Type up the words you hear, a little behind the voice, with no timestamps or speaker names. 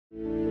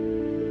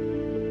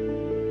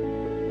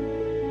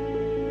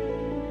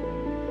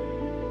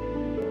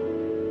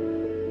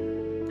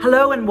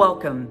Hello and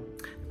welcome.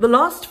 The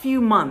last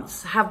few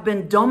months have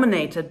been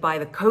dominated by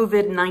the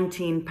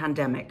COVID-19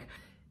 pandemic.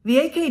 The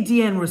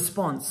AKDN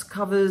response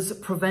covers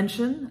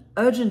prevention,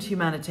 urgent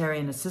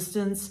humanitarian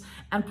assistance,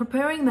 and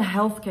preparing the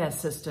healthcare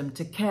system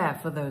to care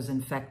for those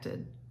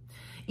infected.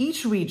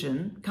 Each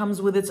region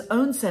comes with its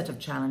own set of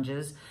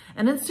challenges,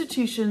 and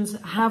institutions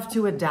have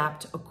to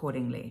adapt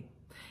accordingly.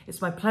 It's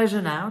my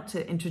pleasure now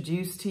to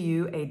introduce to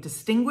you a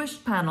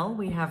distinguished panel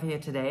we have here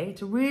today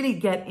to really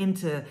get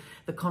into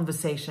the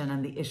conversation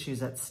and the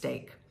issues at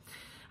stake.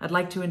 I'd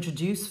like to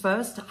introduce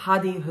first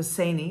Hadi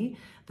Husani,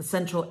 the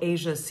Central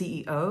Asia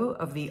CEO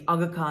of the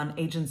Aga Khan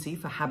Agency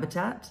for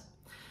Habitat,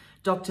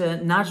 Dr.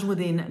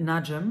 Najmuddin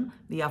Najm,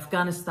 the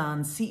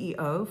Afghanistan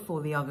CEO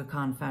for the Aga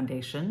Khan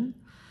Foundation,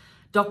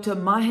 Dr.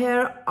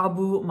 Maher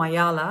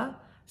Aboumayaleh,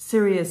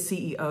 Syria's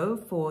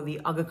CEO for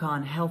the Aga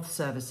Khan Health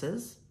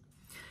Services,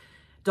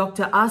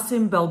 Dr.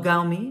 Asim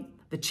Belgaumi,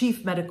 the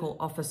Chief Medical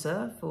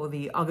Officer for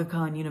the Aga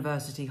Khan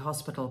University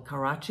Hospital,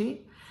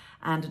 Karachi,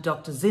 and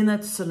Dr.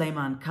 Zeenat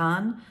Sulaiman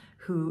Khan,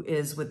 who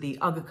is with the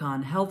Aga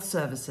Khan Health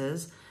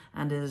Services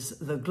and is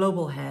the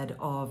Global Head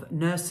of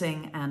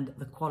Nursing and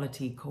the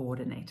Quality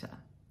Coordinator.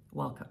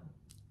 Welcome.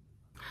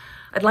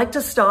 I'd like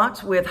to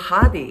start with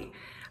Hadi.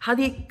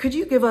 Hadi, could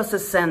you give us a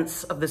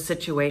sense of the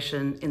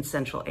situation in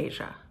Central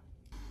Asia?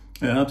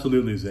 Yeah,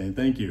 absolutely, Zain.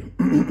 Thank you.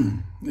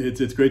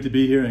 It's great to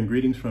be here, and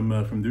greetings from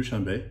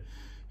Dushanbe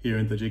here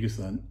in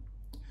Tajikistan.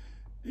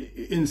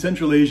 In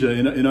Central Asia,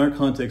 in our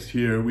context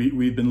here,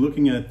 we've been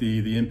looking at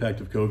the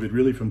impact of COVID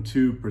really from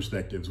two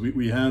perspectives.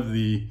 We have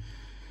the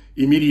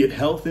immediate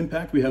health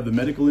impact, we have the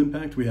medical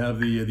impact, we have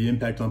the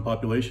impact on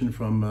population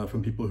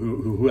from people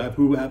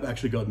who have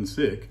actually gotten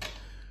sick.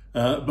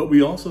 But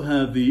we also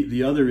have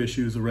the other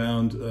issues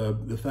around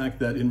the fact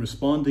that in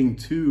responding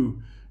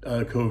to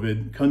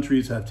COVID,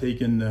 countries have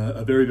taken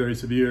very, very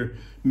severe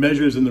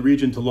measures in the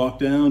region to lock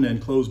down and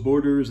close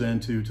borders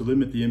and to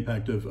limit the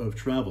impact of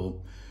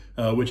travel,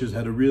 which has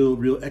had a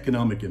real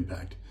economic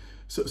impact.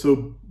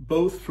 So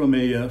both from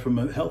a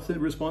health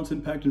response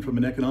impact and from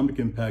an economic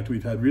impact,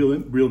 we've had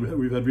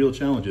real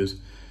challenges,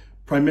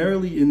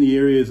 primarily in the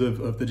areas of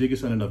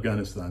Tajikistan and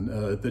Afghanistan.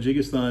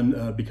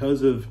 Tajikistan,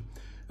 because of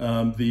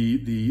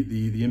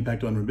the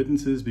impact on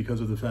remittances,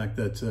 because of the fact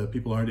that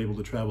people aren't able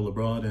to travel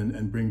abroad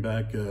and bring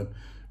back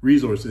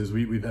resources,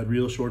 we've had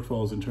real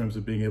shortfalls in terms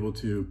of being able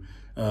to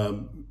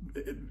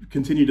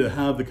continue to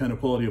have the kind of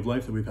quality of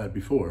life that we've had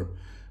before.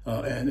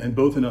 And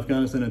both in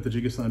Afghanistan and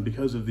Tajikistan,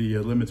 because of the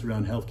limits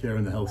around healthcare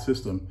and the health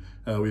system,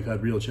 we've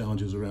had real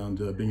challenges around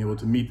being able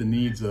to meet the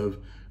needs of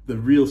the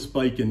real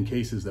spike in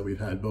cases that we've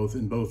had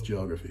in both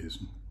geographies.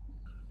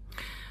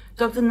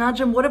 Dr.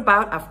 Najm, what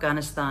about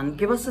Afghanistan?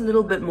 Give us a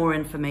little bit more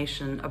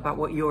information about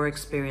what your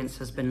experience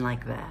has been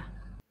like there.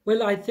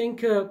 Well, I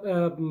think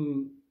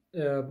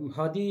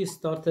Hadi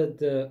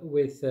started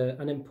with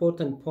an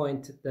important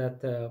point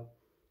that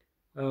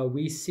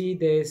we see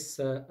this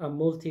a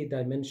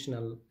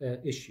multi-dimensional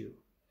issue.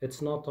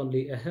 It's not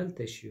only a health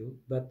issue,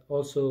 but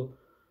also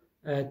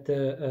it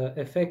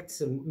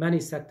affects many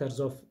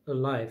sectors of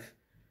life.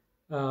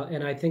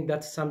 And I think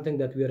that's something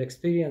that we are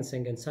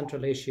experiencing in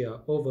Central Asia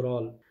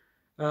overall.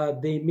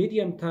 The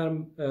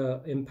medium-term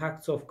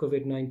impacts of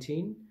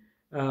COVID-19,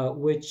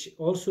 which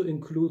also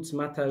includes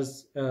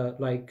matters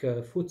like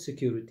food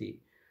security,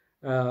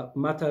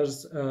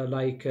 matters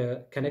like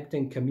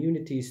connecting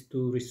communities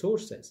to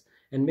resources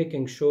and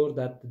making sure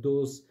that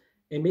those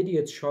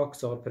immediate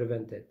shocks are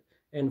prevented.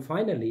 And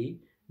finally,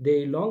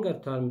 the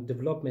longer-term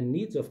development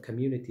needs of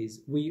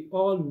communities. We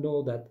all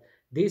know that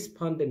this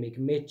pandemic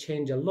may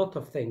change a lot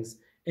of things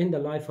in the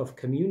life of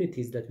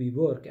communities that we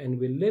work and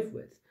we live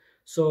with.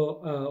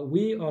 So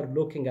we are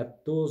looking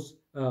at those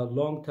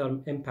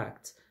long-term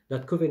impacts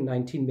that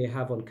COVID-19 may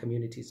have on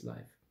communities'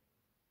 life.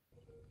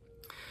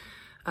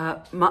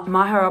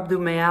 Maher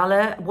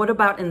Aboumayaleh, what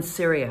about in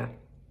Syria?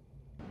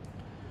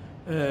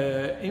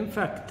 In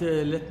fact,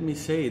 let me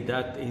say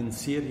that in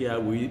Syria,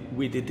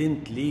 we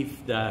didn't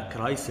leave the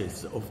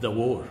crisis of the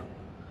war.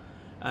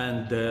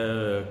 And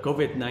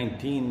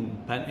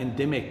COVID-19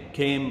 pandemic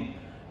came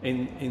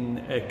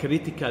in a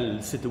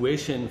critical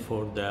situation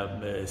for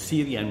the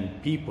Syrian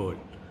people.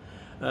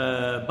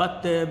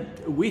 But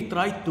we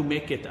tried to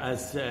make it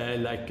as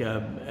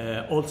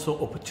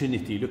also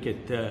opportunity. Look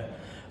at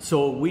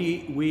so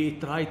we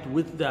tried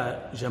with the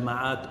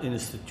Jama'at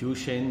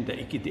institution, the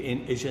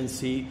AKDN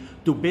agency,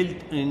 to build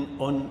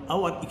on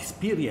our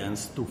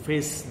experience to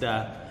face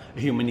the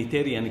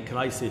humanitarian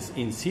crisis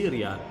in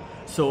Syria.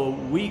 So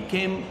we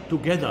came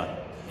together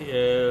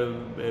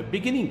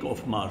beginning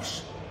of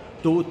March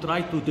to try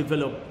to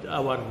develop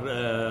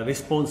our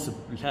response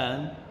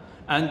plan.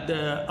 And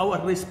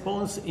our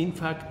response, in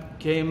fact,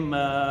 came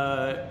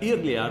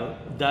earlier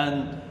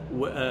than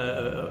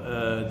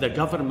the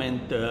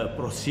government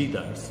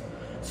procedures.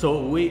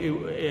 So we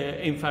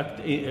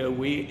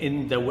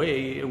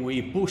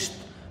pushed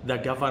the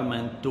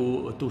government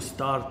to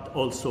start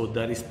also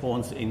the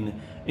response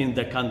in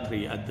the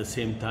country at the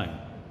same time.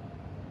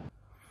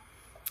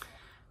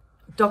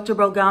 Dr.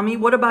 Belgaumi,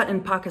 what about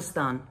in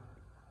Pakistan?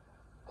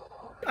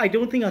 I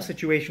don't think our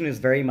situation is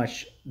very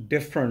much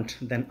different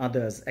than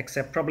others,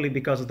 except probably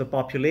because of the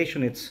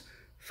population, it's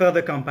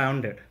further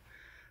compounded.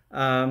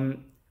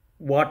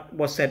 What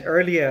was said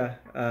earlier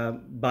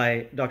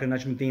by Dr.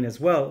 Najmuddin as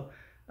well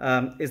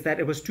is that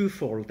it was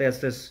twofold. There's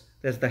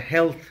the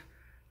health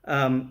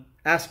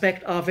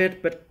aspect of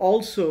it, but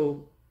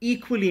also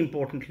equally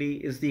importantly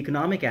is the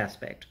economic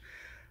aspect.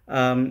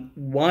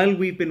 While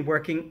we've been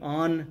working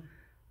on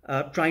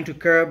trying to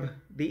curb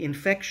the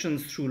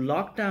infections through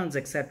lockdowns,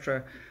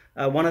 etc.,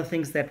 one of the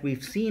things that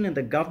we've seen and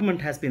the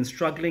government has been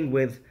struggling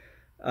with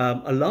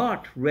a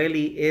lot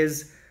really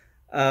is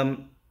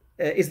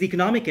the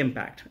economic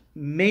impact.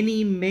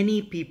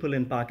 Many people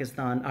in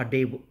Pakistan are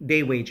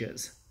day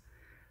wagers,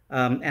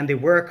 and they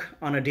work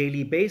on a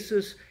daily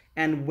basis.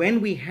 And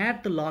when we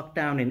had the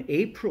lockdown in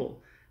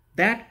April,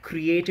 that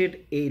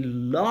created a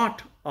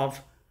lot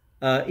of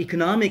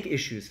economic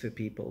issues for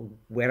people.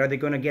 Where are they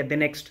going to get the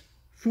next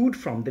food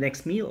from, the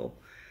next meal?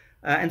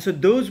 And so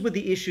those were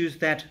the issues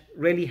that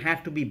really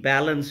had to be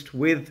balanced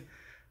with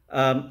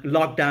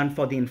lockdown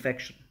for the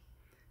infection.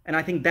 And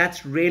I think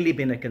that's really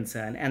been a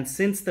concern. And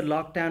since the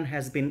lockdown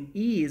has been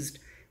eased,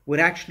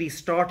 we're actually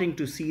starting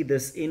to see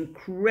this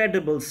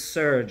incredible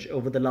surge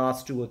over the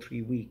last 2 or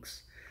 3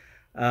 weeks.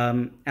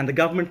 And the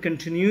government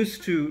continues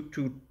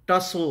to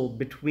tussle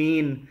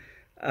between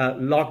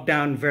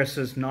lockdown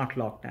versus not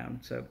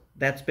lockdown. So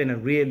that's been a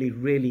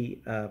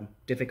really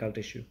difficult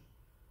issue.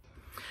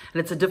 And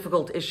it's a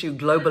difficult issue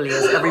globally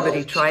as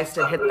everybody tries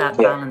to hit that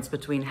balance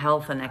between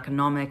health and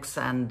economics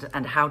and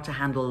how to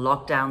handle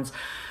lockdowns.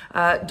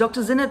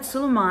 Dr. Zeenat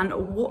Sulaiman,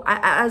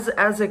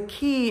 as a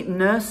key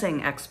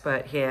nursing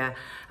expert here,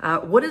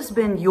 what has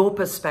been your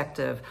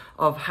perspective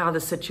of how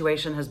the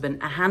situation has been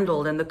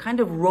handled and the kind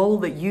of role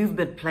that you've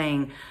been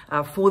playing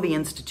for the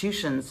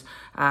institutions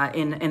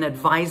in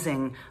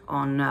advising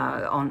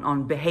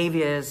on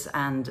behaviors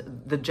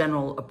and the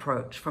general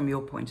approach from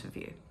your point of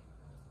view?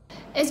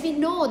 As we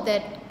know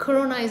that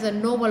corona is a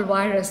novel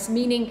virus,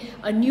 meaning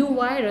a new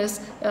virus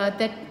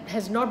that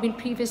has not been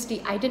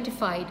previously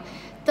identified.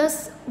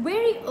 Thus,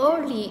 very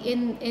early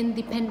in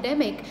the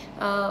pandemic,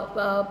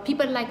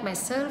 people like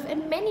myself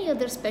and many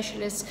other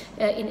specialists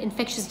in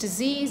infectious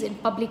disease, in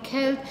public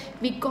health,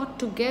 we got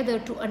together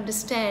to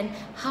understand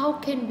how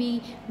can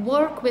we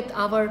work with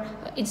our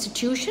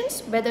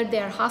institutions, whether they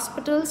are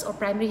hospitals or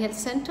primary health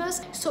centers.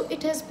 So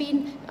it has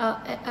been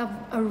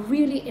a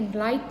really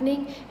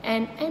enlightening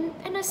and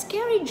a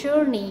scary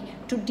journey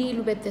to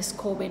deal with this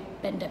COVID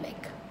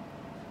pandemic.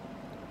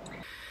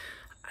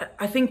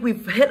 I think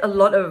we've hit a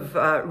lot of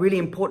really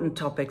important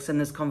topics in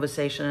this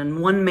conversation, and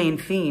one main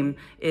theme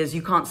is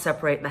you can't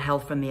separate the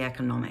health from the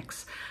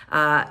economics.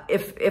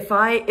 If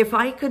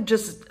I could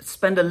just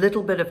spend a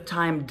little bit of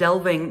time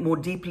delving more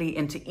deeply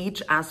into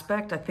each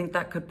aspect, I think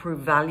that could prove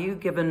value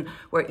given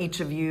where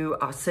each of you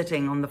are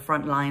sitting on the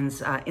front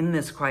lines in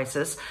this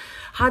crisis.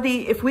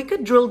 Hadi, if we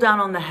could drill down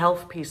on the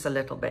health piece a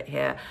little bit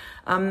here,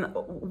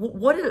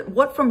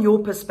 what from your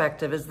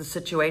perspective is the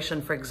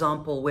situation, for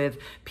example, with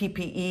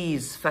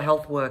PPEs for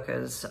health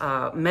workers,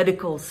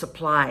 medical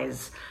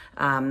supplies,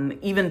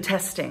 even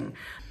testing?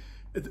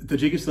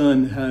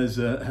 Tajikistan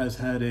has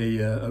had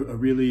a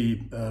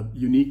really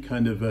unique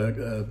kind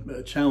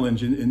of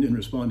challenge in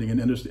responding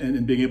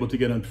and being able to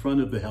get in front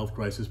of the health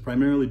crisis,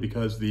 primarily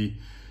because the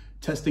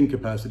testing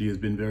capacity has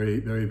been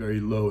very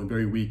low and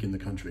very weak in the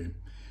country.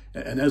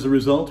 And as a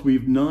result,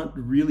 we've not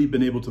really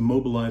been able to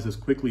mobilize as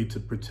quickly to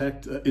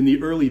protect, in the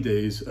early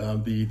days,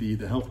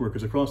 the health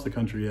workers across the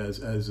country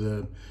as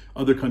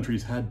other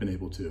countries had been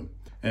able to.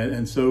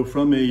 And so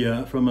from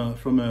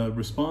a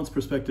response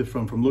perspective,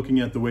 from looking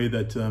at the way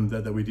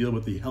that we deal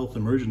with the health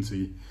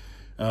emergency,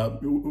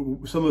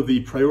 some of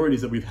the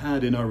priorities that we've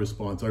had in our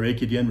response, our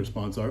AKDN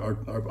response,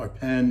 our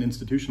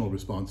pan-institutional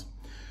response,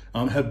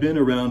 have been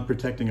around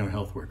protecting our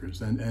health workers.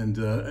 And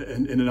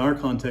in our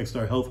context,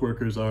 our health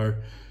workers are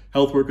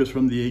health workers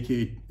from the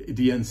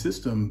AKDN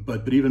system,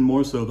 but even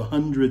more so the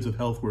hundreds of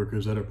health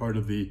workers that are part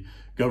of the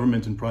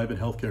government and private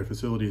healthcare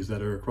facilities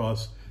that are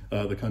across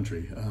the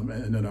country,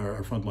 and then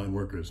our frontline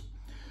workers.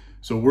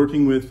 So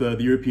working with the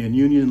European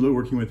Union,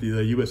 working with the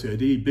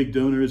USAID, big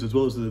donors, as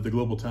well as the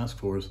Global Task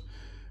Force,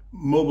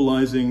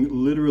 mobilizing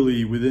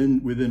literally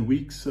within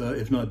weeks,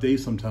 if not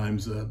days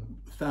sometimes,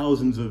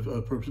 thousands of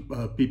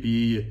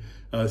PPE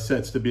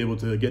sets to be able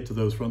to get to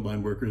those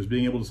frontline workers,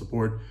 being able to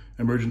support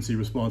emergency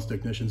response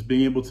technicians,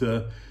 being able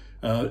to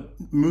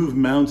move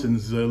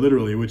mountains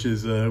literally, which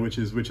is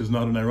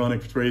not an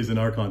ironic phrase in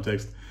our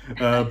context,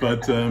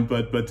 but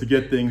to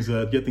get things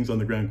on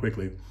the ground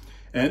quickly,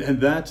 and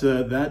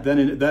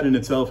that in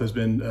itself has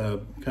been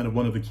kind of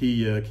one of the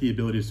key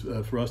abilities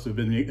for us to have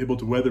been able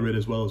to weather it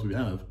as well as we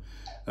have,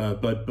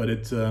 but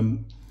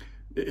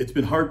it's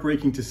been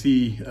heartbreaking to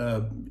see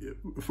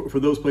for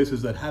those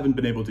places that haven't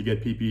been able to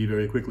get PPE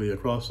very quickly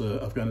across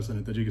Afghanistan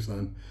and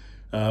Tajikistan,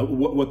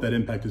 what that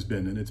impact has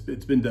been, and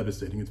it's been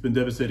devastating. It's been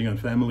devastating on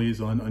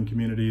families, on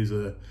communities,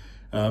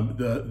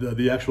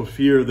 the actual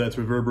fear that's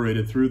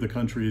reverberated through the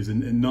countries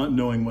and not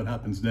knowing what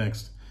happens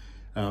next,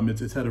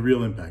 It's had a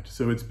real impact.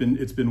 So it's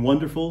been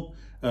wonderful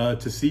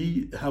to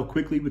see how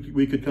quickly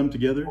we could come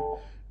together,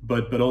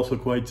 but also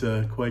quite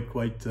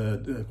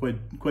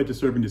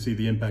disturbing to see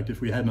the impact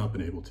if we had not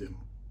been able to.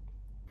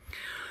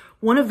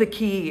 One of the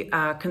key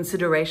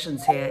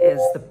considerations here is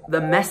the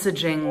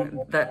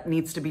messaging that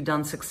needs to be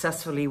done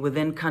successfully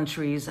within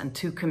countries and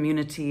to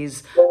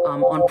communities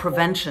on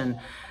prevention.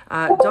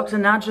 Dr.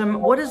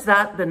 Najm, what has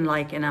that been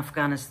like in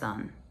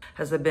Afghanistan?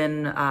 Has there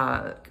been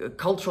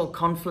cultural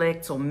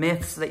conflicts or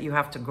myths that you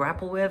have to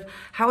grapple with?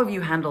 How have you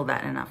handled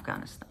that in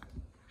Afghanistan?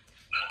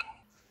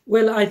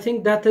 Well, I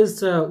think that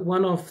is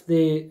one of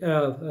the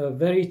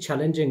very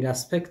challenging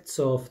aspects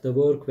of the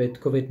work with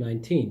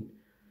COVID-19.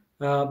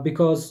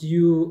 Because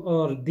you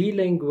are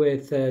dealing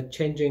with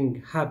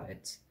changing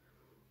habits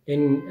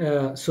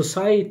in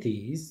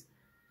societies,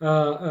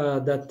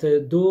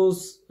 that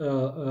those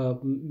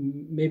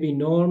maybe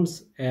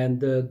norms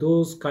and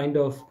those kind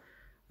of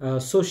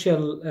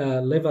social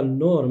level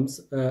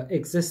norms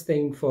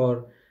existing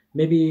for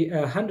maybe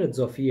hundreds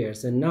of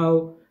years. And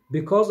now,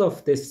 because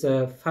of this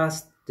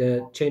fast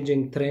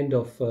changing trend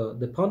of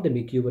the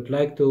pandemic, you would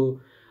like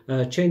to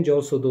change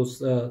also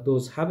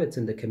those habits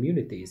in the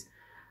communities.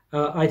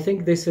 I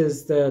think this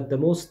is the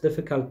most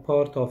difficult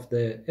part of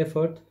the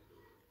effort,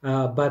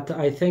 but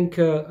I think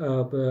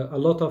a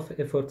lot of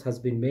effort has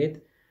been made.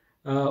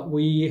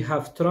 We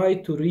have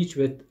tried to reach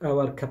with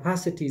our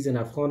capacities in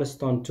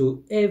Afghanistan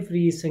to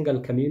every single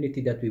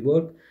community that we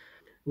work.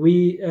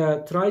 We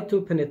try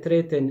to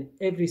penetrate in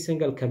every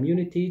single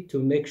community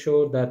to make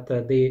sure that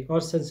they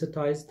are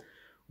sensitized.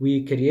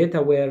 We create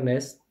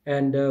awareness,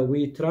 and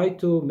we try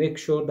to make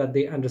sure that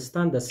they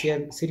understand the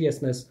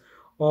seriousness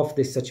of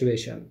this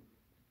situation.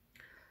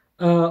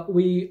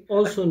 We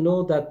also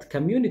know that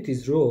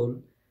community's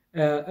role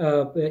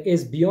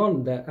is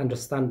beyond the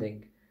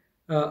understanding.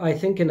 I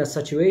think in a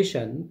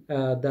situation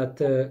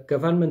that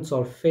governments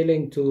are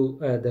failing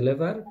to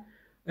deliver,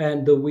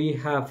 and we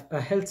have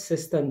a health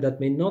system that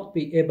may not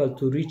be able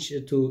to reach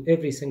to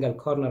every single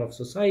corner of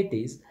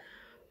societies,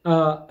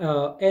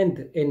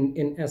 and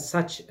in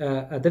such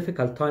a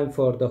difficult time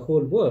for the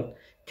whole world,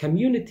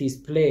 communities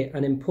play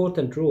an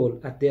important role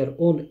at their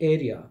own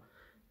area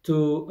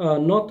to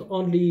not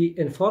only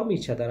inform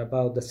each other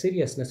about the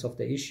seriousness of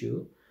the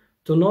issue,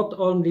 to not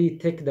only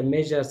take the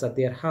measures at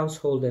their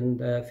household and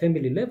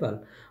family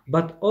level,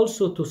 but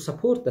also to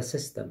support the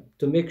system,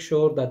 to make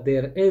sure that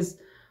there is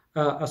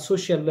a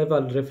social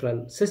level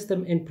referral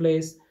system in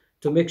place,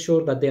 to make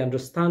sure that they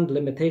understand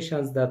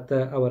limitations that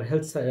our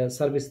health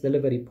service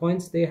delivery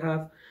points they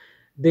have.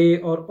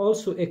 They are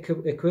also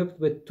equipped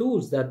with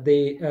tools that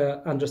they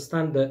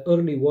understand the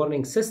early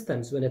warning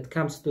systems when it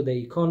comes to the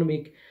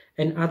economic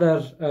and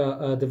other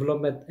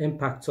development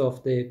impacts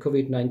of the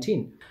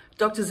COVID-19.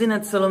 Dr.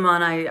 Zeenat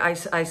Sulaiman,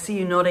 I see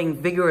you nodding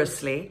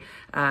vigorously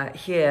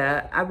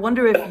here. I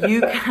wonder if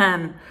you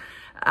can,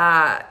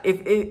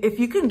 if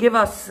you can give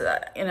us,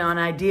 an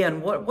idea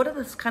on what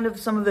are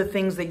some of the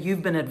things that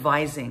you've been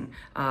advising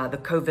the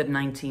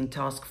COVID-19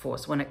 task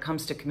force when it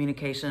comes to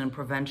communication and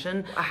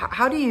prevention.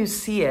 How do you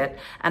see it,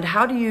 and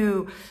how do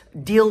you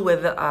deal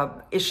with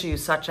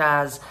issues such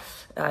as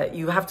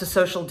you have to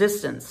social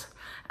distance?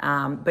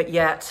 But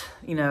yet,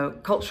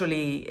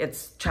 culturally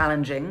it's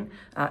challenging.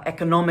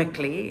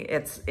 Economically,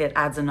 it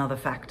adds another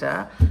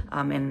factor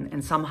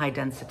in some high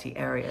density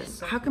areas.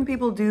 So how can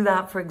people do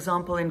that, for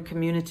example, in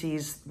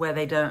communities where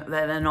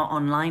they're not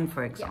online,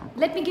 for example?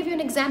 Yeah. Let me give you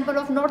an example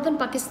of northern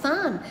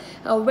Pakistan,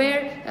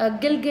 where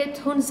Gilgit,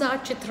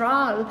 Hunza,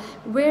 Chitral,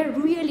 where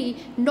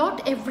really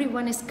not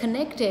everyone is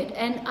connected.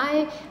 And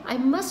I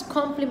must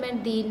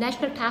compliment the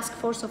National Task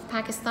Force of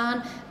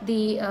Pakistan,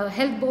 the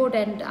Health Board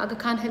and Aga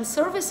Khan Health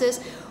Services,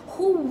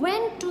 who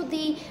went to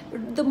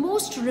the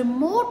most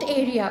remote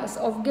areas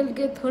of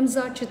Gilgit,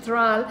 Hunza,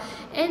 Chitral,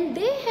 and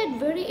they had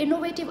very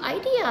innovative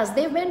ideas.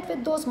 They went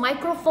with those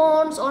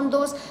microphones on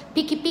those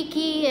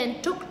piki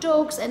and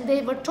tuk-tuks, and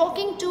they were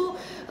talking to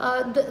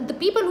the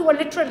people who were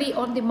literally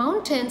on the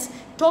mountains,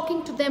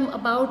 talking to them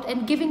about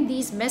and giving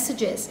these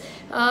messages.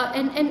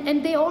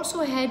 And they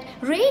also had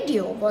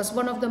radio is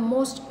one of the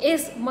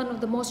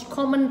most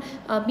common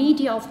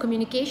media of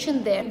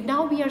communication there.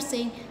 Now we are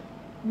saying,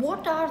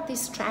 what are the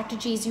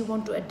strategies you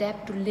want to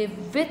adapt to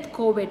live with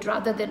COVID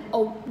rather than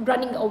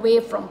running away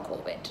from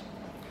COVID?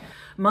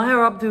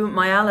 Maher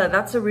Aboumayaleh,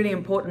 that's a really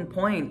important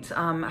point.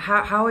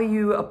 How are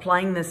you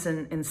applying this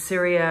in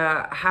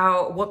Syria?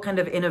 What kind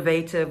of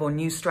innovative or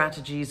new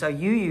strategies are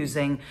you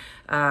using,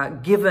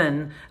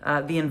 given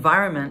the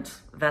environment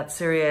that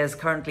Syria is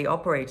currently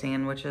operating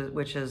in, which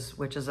has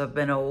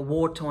been a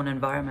war-torn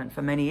environment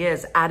for many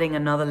years, adding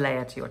another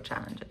layer to your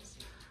challenges?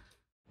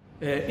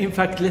 In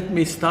fact, let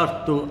me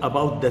start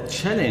about the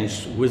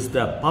challenge with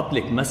the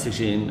public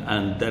messaging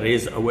and the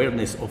raise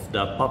awareness of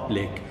the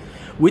public,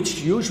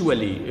 which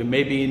usually,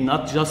 maybe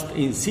not just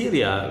in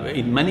Syria,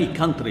 in many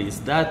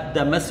countries, that the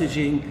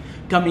messaging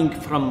coming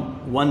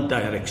from one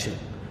direction.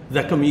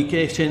 The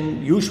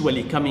communication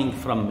usually coming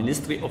from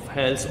Ministry of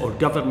Health or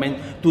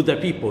government to the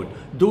people.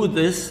 Do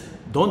this,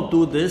 don't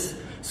do this.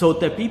 So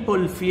the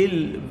people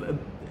feel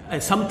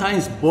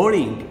sometimes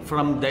boring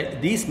from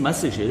these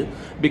messages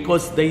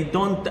because they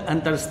don't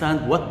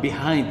understand what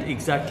behind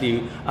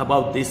exactly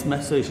about these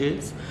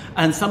messages,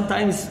 and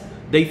sometimes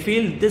they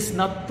feel this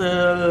not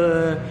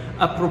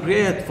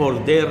appropriate for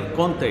their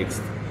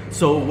context.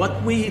 So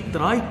what we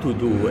try to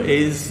do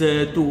is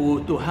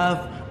to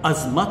have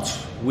as much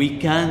we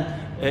can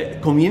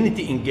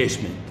community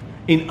engagement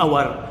in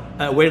our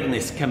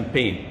awareness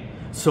campaign.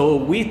 So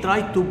we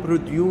try to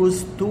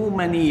produce too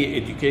many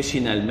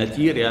educational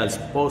materials,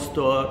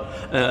 poster,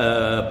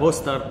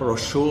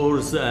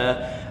 brochures,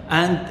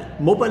 and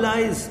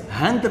mobilize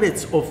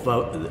hundreds of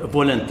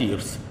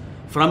volunteers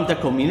from the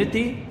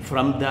community,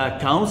 from the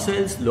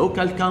councils,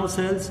 local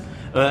councils.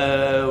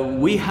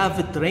 We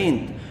have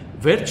trained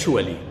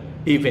virtually,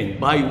 even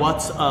by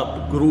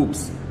WhatsApp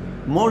groups,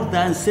 more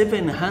than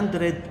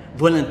 700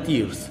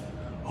 volunteers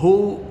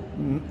who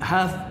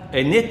have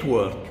a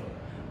network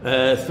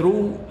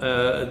through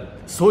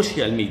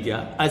social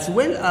media, as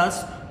well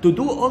as to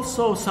do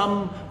also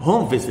some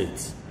home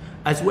visits,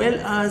 as well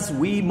as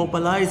we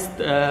mobilized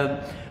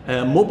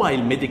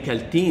mobile medical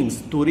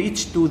teams to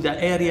reach to the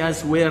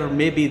areas where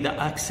maybe the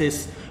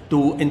access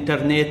to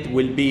internet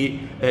will be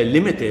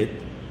limited.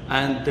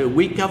 And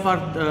we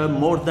covered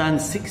more than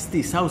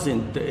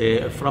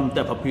 60,000 from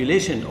the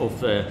population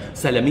of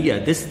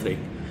Salamiyya district.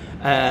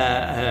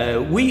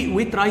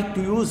 We try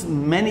to use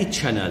many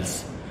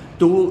channels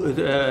to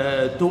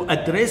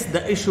address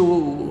the issue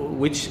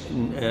which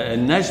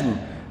Najm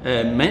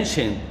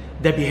mentioned,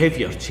 the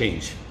behavior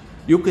change.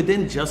 You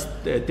couldn't just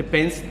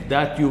depends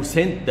that you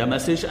sent the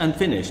message and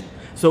finished.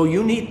 So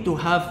you need to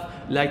have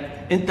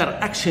like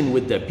interaction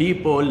with the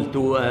people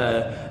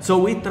so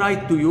we try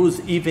to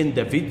use even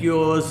the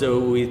videos.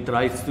 We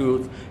try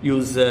to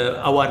use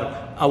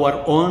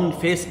our own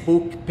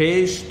Facebook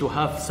page to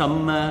have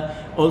some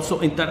also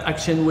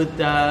interaction with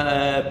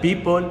the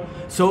people.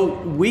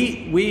 So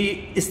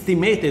we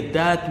estimated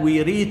that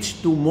we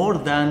reached to more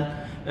than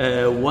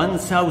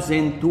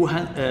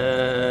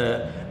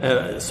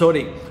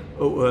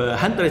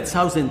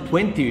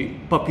 100,020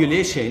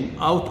 population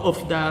out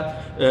of the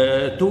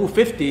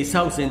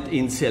 250,000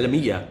 in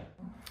Salamiyya.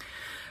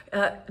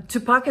 To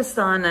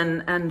Pakistan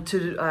and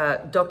to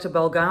Dr.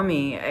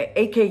 Belgaumi,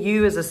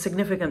 AKU is a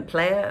significant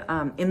player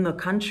in the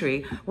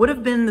country. What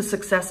have been the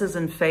successes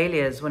and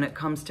failures when it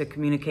comes to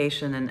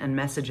communication and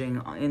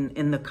messaging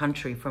in the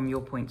country from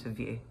your point of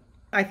view?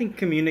 I think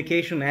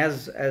communication,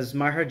 as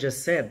Maher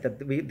just said,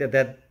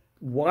 that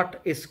what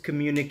is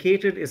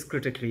communicated is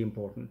critically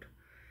important.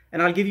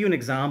 And I'll give you an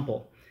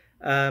example.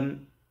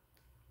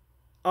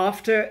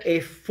 After a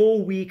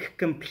 4-week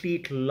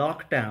complete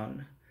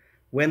lockdown,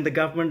 when the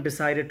government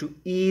decided to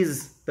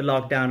ease the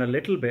lockdown a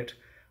little bit,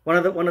 one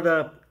of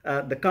the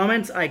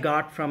comments I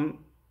got from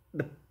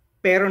the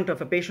parent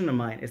of a patient of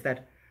mine is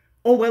that,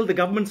 oh, well, the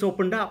government's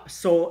opened up,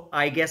 so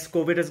I guess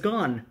COVID is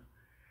gone.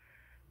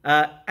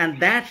 And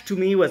that to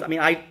me was, I mean,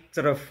 I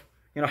sort of,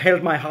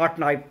 held my heart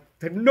and I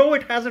said, no,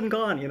 it hasn't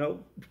gone,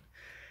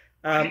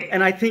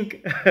 and I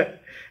think,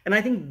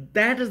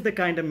 that is the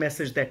kind of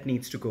message that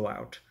needs to go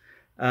out.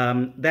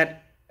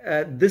 That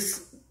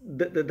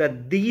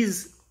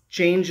these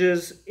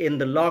changes in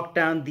the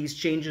lockdown, these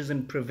changes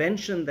in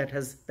prevention that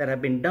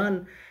have been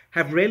done,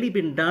 have really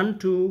been done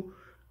to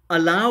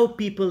allow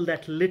people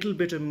that little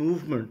bit of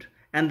movement,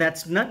 and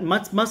that's not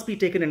must be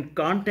taken in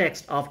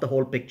context of the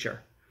whole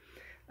picture.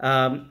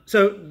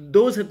 So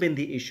those have been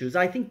the issues.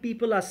 I think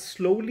people are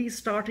slowly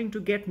starting to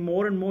get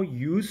more and more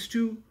used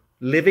to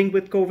living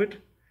with COVID,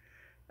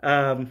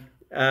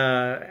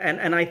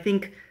 and I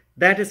think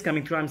that is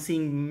coming through. I'm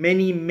seeing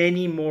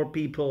many more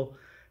people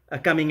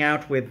coming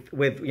out with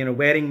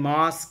wearing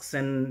masks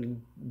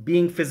and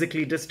being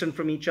physically distant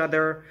from each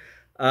other.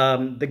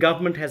 The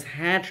government has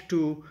had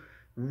to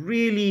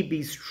really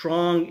be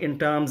strong in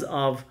terms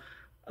of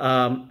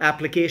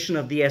application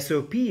of the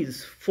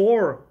SOPs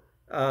for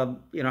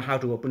how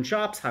to open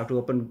shops, how to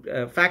open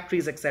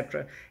factories,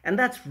 etc. And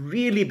that's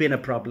really been a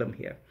problem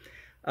here.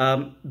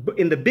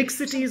 In the big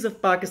cities of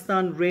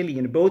Pakistan,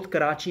 really, both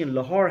Karachi and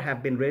Lahore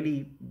have been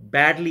really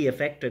badly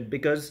affected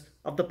because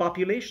of the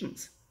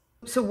populations.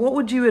 So what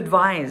would you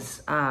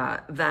advise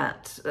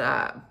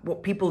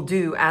what people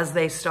do as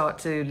they start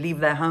to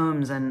leave their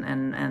homes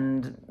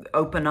and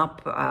open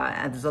up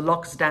as the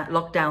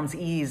lockdowns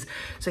ease?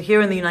 So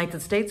here in the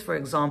United States, for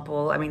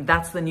example, I mean,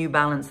 that's the new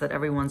balance that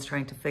everyone's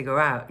trying to figure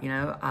out.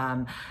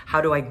 How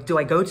do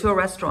I go to a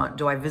restaurant?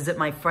 Do I visit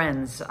my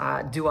friends?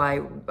 I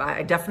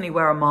definitely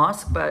wear a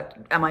mask, but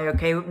am I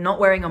okay not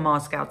wearing a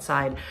mask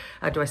outside?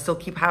 Do I still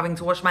keep having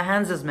to wash my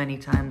hands as many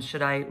times?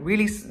 Should I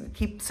really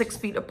keep 6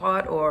 feet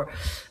apart, or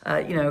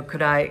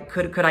could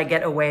I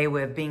get away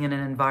with being in an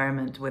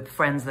environment with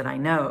friends that I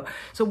know?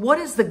 So what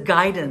is the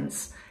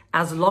guidance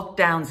as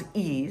lockdowns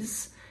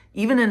ease,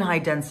 even in high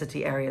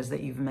density areas that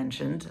you've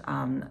mentioned,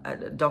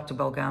 Dr.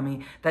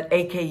 Belgaumi, that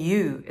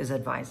AKU is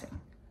advising?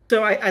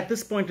 So at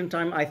this point in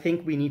time, I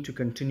think we need to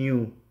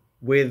continue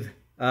with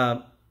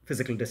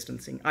physical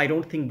distancing. I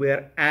don't think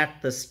we're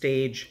at the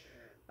stage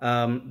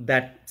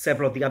that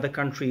several of the other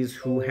countries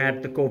who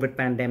had the COVID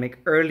pandemic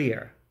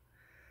earlier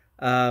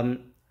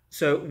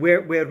So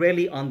we're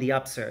really on the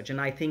upsurge, and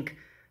I think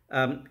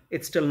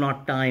it's still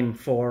not time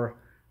for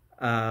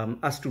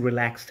us to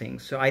relax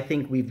things. So I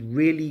think we've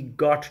really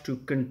got to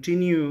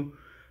continue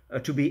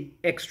to be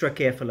extra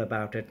careful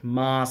about it.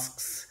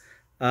 Masks,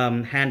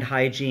 hand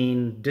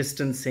hygiene,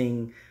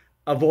 distancing,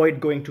 avoid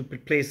going to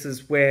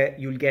places where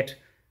you'll get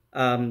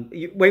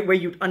where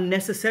you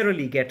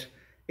unnecessarily get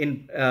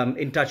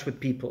in touch with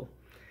people.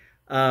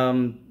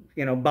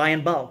 Buy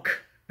in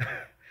bulk,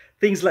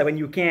 things like when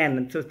you can,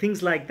 and so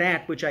things like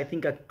that, which I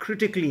think are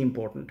critically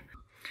important.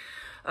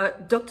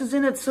 Dr.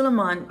 Zeenat,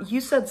 Sulaiman, you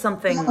said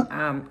something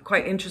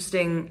quite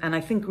interesting and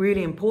I think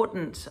really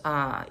important.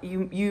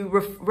 You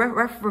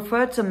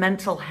referred to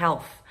mental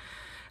health.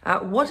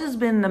 What has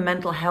been the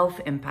mental health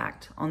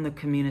impact on the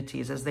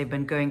communities as they've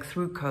been going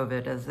through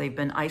COVID, as they've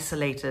been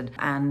isolated?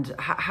 And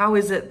how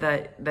is it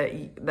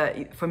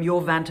that from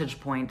your vantage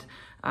point,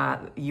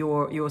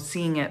 you're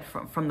seeing it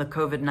from the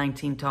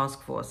COVID-19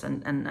 task force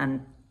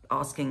and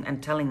asking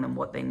and telling them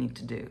what they need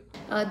to do?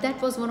 That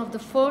was one of the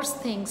first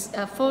things,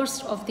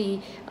 first of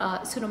the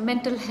sort of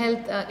mental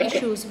health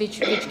issues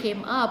which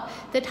came up.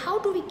 That how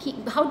do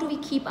we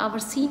keep our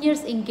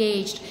seniors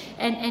engaged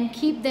and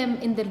keep them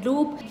in the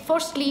loop?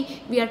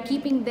 Firstly, we are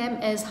keeping them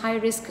as high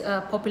risk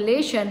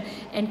population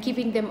and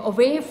keeping them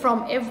away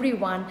from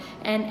everyone,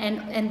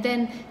 and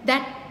then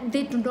that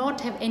they do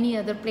not have any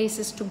other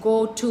places to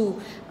go to.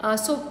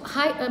 So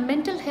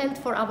mental health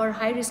for our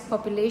high risk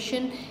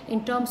population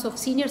in terms of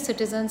senior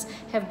citizens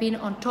have been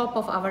on top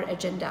of our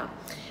agenda.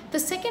 The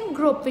second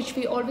group which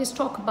we always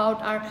talk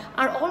about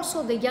are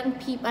also the young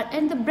people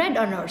and the bread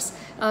earners.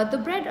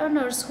 The bread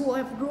earners who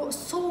are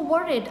so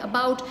worried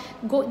about,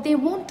 they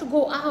want to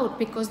go out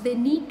because they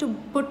need to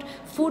put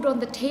food on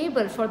the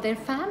table for their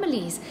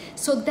families.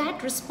 So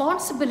that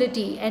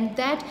responsibility and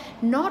that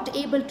not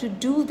able to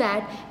do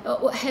that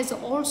has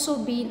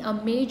also been a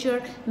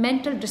major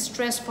mental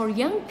distress for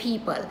young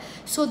people.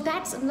 So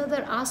that's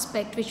another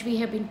aspect which we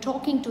have been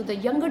talking to the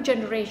younger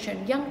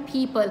generation, young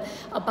people,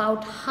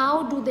 about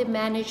how do they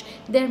manage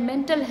their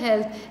mental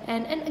health,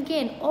 and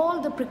again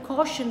all the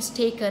precautions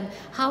taken,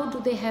 how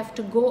do they have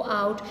to go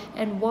out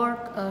and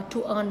work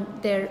to earn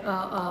their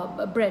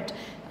bread.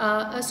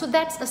 So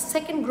that's a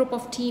second group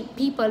of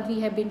people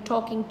we have been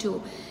talking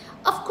to.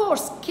 Of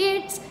course,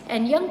 kids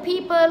and young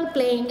people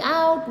playing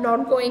out,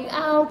 not going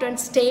out and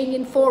staying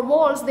in four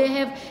walls, they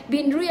have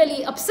been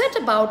really upset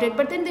about it,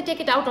 but then they take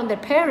it out on their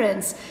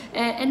parents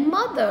and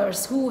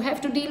mothers who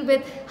have to deal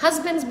with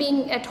husbands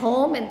being at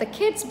home and the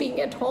kids being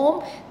at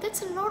home.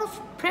 That's a lot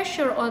of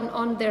pressure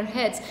on their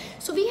heads.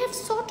 So we have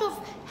sort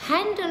of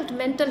handled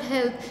mental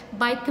health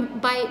by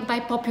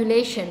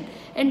population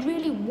and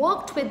really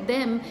worked with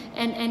them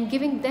and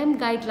giving them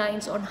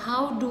guidelines on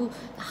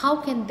how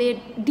can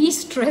they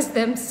de-stress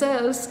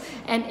themselves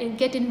and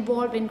get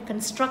involved in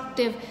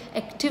constructive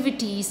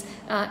activities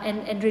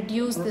and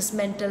reduce this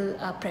mental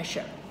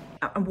pressure.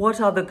 What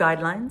are the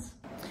guidelines?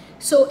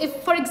 So if,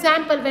 for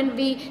example,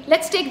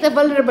 let's take the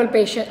vulnerable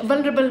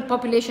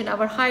population,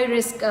 our high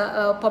risk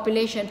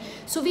population.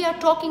 So we are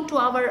talking to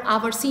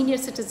our senior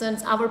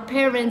citizens, our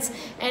parents,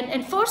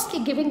 and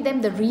firstly giving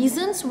them the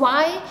reasons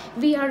why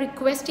we are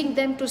requesting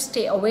them to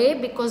stay away,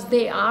 because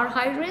they are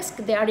high risk,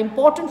 they are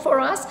important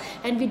for us,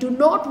 and we do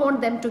not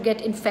want them to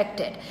get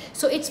infected.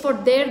 So it's for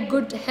their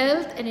good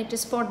health and it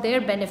is for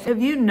their benefit.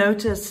 Have you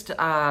noticed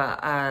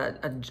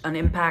an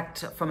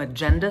impact from a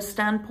gender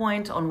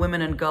standpoint on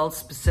women and girls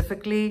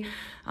specifically?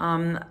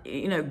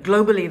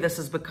 Globally, this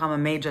has become a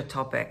major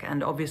topic,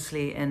 and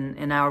obviously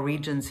in our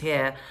regions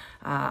here,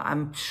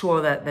 I'm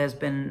sure that there's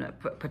been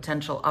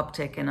potential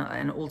uptick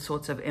in all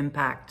sorts of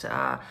impact,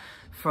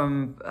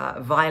 from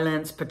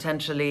violence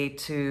potentially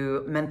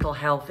to mental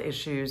health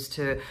issues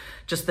to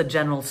just the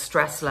general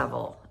stress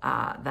level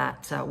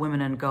that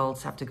women and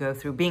girls have to go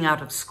through, being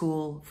out of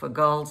school for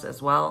girls as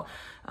well.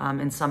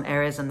 In some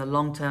areas, and the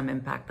long-term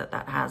impact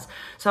that has.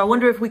 So I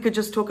wonder if we could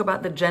just talk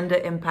about the gender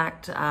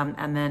impact,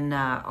 and then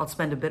I'll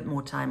spend a bit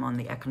more time on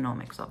the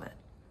economics of it.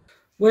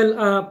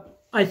 Well,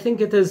 I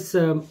think it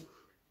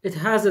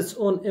has its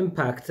own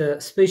impact,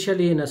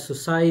 especially in a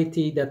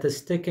society that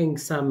is taking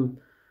some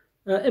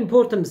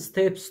important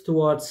steps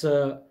towards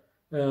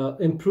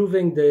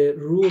improving the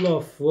role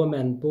of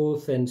women,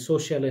 both in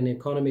social and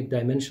economic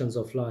dimensions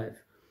of life.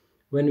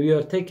 When we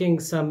are taking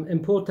some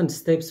important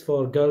steps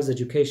for girls'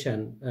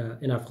 education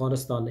in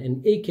Afghanistan,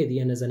 and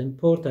AKDN is an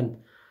important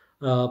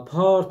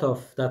part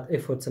of that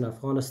efforts in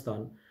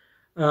Afghanistan.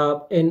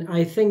 And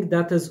I think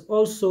that is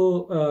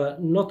also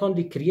not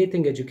only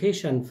creating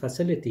education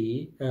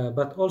facility,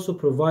 but also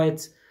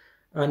provides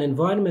an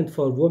environment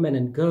for women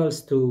and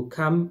girls to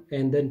come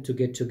and then to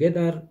get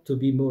together, to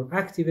be more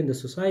active in the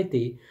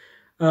society.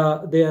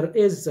 There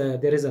is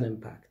an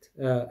impact.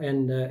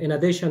 And in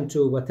addition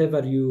to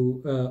whatever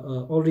you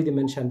already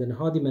mentioned and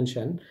Hadi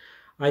mentioned,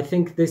 I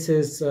think this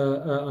is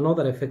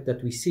another effect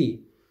that we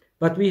see.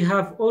 But we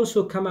have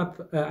also come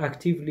up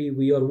actively.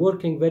 We are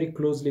working very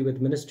closely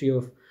with Ministry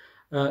of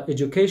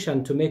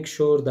Education to make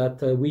sure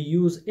that we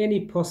use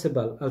any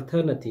possible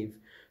alternative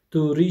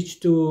to reach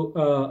to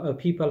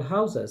people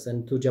houses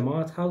and to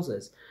Jamaat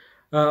houses.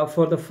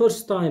 For the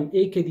first time,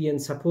 AKDN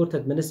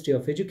supported Ministry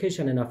of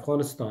Education in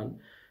Afghanistan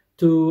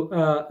to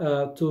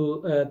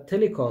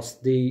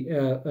telecast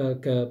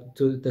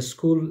the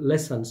school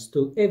lessons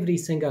to every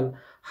single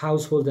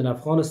household in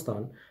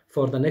Afghanistan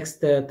for the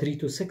next 3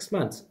 to 6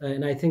 months.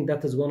 And I think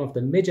that is one of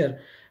the major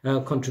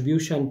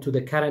contribution to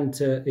the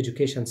current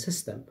education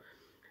system.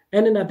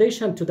 And in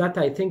addition to that,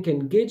 I think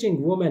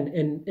engaging women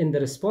in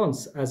the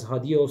response, as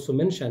Hadi also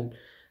mentioned,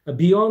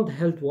 beyond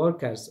health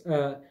workers,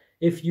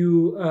 if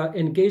you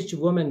engage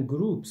women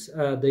groups,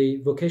 the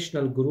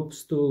vocational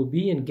groups, to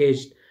be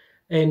engaged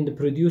in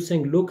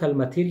producing local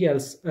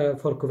materials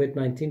for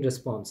COVID-19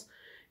 response.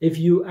 If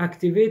you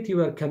activate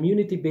your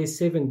community-based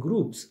saving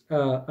groups,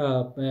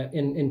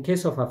 in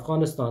case of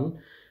Afghanistan,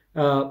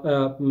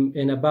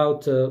 in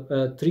about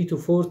 3,000 to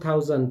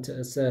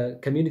 4,000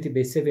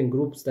 community-based saving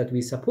groups that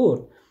we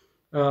support,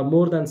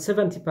 more than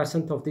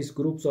 70% of these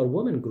groups are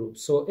women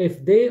groups. So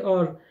if they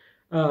are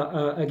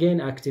again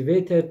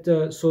activated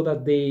so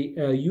that they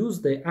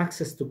use the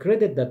access to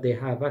credit that they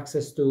have,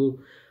 access to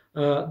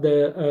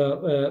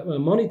the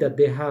money that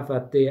they have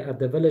at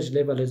the village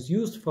level is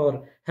used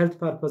for health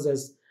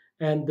purposes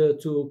and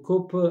to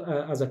cope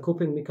as a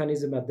coping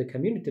mechanism at the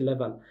community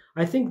level.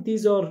 I think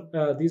these are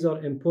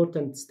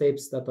important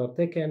steps that are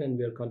taken, and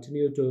we'll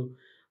continue to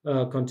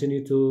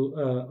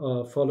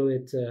follow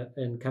it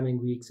in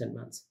coming weeks and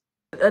months.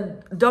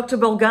 Dr.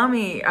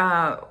 Belgaumi,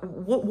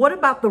 what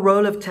about the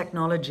role of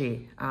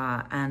technology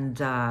and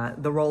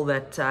the role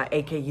that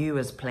AKU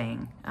is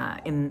playing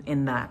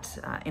in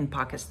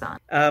Pakistan?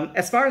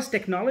 As far as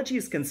technology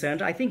is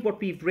concerned, I think what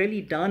we've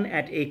really done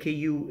at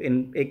AKU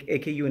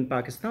in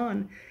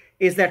Pakistan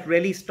is that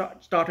really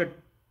started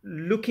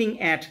looking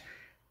at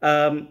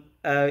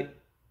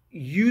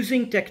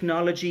using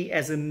technology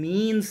as a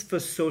means for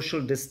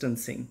social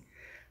distancing,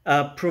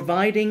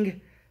 providing.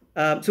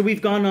 So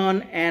we've gone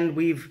on and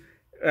we've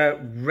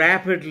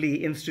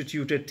rapidly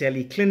instituted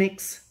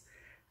teleclinics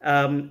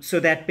so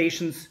that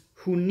patients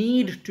who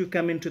need to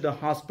come into the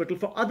hospital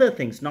for other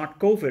things, not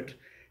COVID,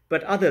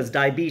 but others,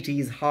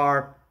 diabetes,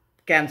 heart,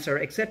 cancer,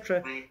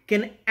 etc.,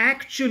 can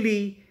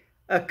actually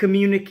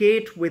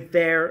communicate with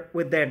their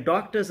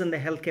doctors and the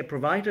healthcare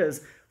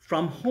providers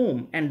from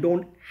home and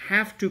don't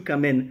have to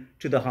come in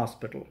to the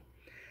hospital.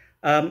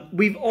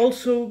 We've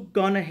also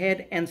gone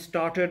ahead and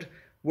started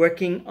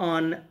working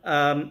on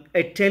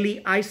a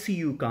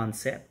tele-ICU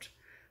concept.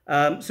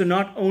 So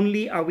not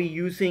only are we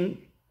using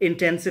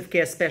intensive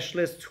care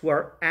specialists who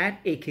are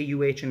at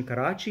AKUH in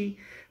Karachi,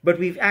 but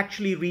we've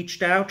actually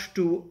reached out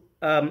to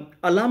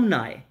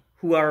alumni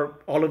who are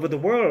all over the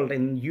world,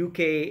 in UK,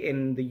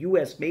 in the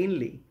US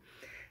mainly.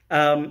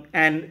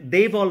 And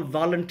they've all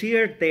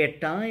volunteered their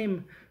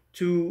time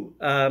to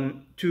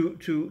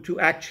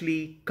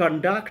actually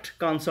conduct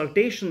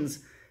consultations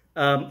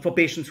for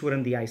patients who are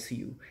in the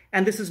ICU.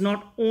 And this is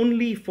not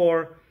only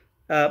for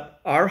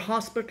our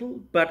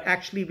hospital, but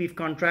actually we've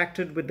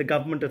contracted with the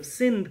government of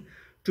Sindh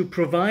to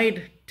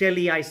provide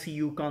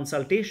tele-ICU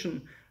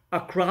consultation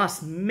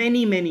across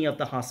many of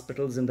the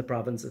hospitals in the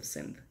province of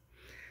Sindh.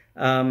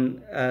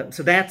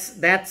 So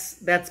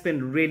that's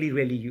been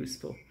really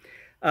useful.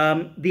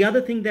 The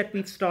other thing that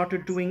we've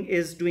started doing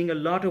is doing a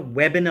lot of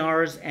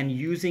webinars and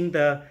using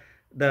the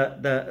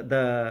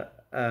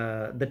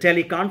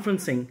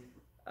teleconferencing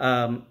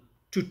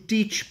to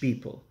teach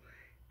people.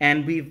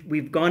 And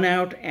we've gone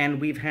out and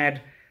we've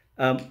had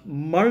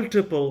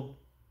multiple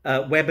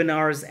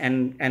webinars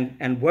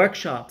and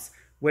workshops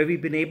where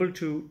we've been able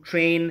to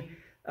train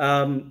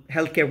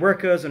healthcare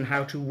workers on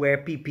how to wear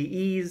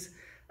PPEs,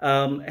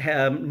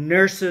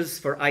 nurses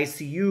for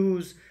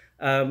ICUs,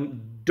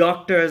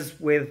 doctors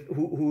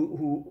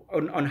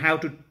on how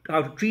to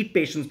treat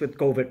patients with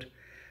COVID.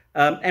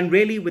 And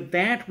really with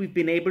that, we've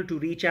been able to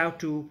reach out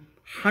to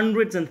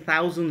hundreds and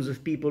thousands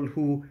of people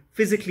who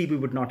physically we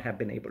would not have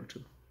been able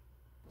to.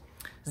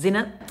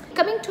 Zeenat?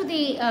 Coming to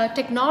the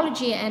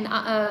technology, and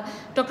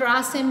Dr.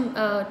 Asim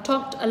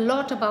talked a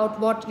lot about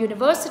what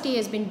university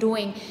has been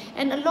doing,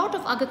 and a lot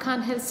of Aga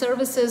Khan Health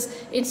Services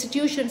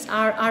institutions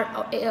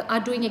are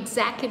doing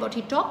exactly what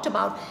he talked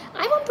about.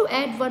 I want to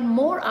add one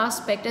more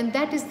aspect, and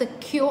that is the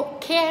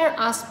care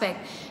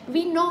aspect.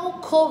 We know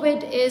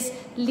COVID is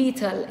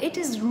lethal. It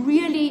is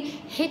really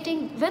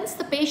hitting once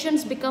the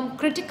patients become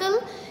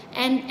critical.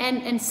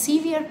 And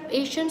severe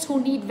patients who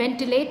need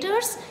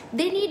ventilators,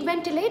 they need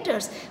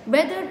ventilators.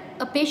 Whether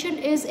a patient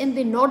is in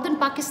the northern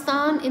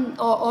Pakistan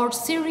or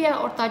Syria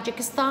or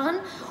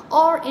Tajikistan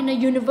or in a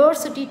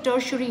university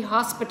tertiary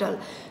hospital.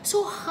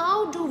 So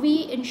how do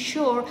we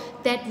ensure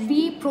that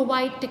we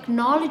provide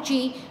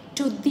technology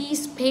to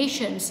these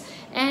patients?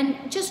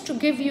 And just to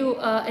give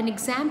you an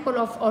example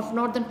of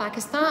northern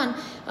Pakistan,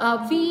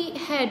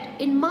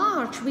 in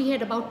March we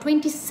had about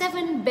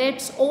 27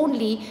 beds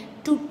only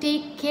to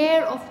take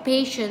care of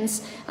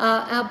patients,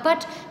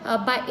 but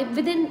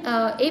within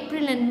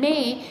April and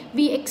May,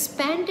 we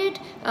expanded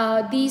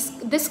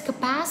this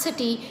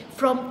capacity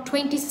from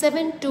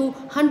 27 to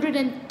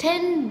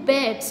 110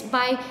 beds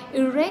by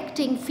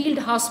erecting field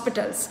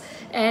hospitals.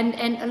 And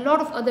a lot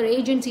of other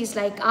agencies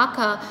like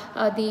AKA,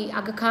 the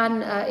Aga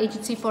Khan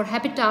Agency for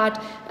Habitat,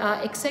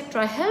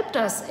 etc., helped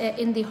us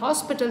in the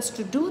hospitals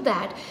to do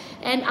that.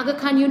 And Aga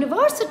Khan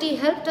University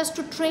helped us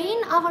to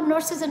train our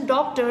nurses and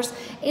doctors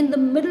in the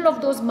middle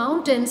of those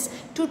mountains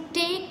to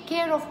take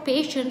care of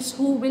patients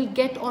who will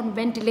get on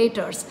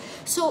ventilators.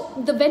 So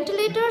the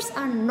ventilators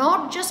are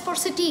not just for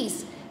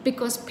cities,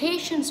 because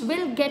patients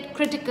will get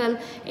critical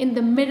in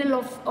the middle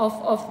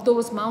of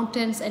those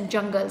mountains and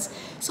jungles.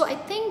 So I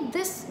think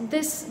this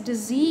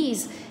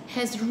disease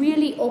has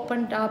really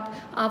opened up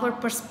our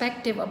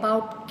perspective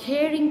about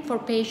caring for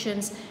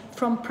patients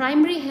from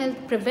primary health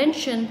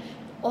prevention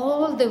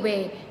all the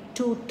way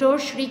to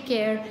tertiary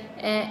care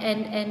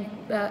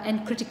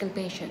and critical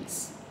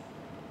patients.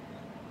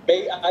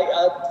 May I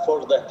add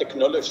for the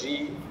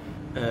technology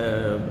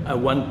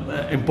one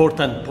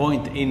important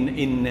point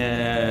in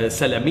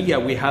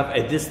Salamiyya, we have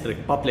a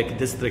public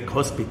district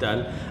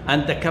hospital,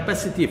 and the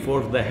capacity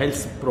for the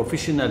health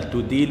professional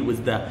to deal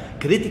with the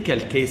critical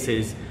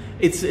cases,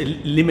 it's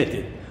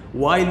limited.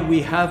 While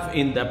we have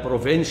in the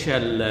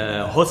provincial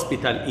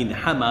hospital in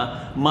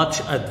Hama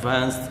much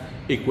advanced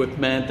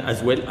equipment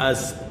as well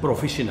as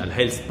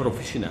health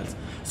professionals.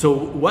 So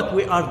what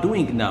we are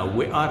doing now,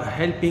 we are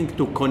helping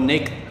to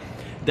connect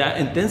the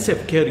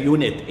intensive care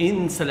unit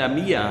in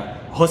Salamiyya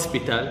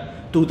hospital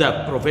to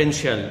the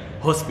provincial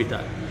hospital.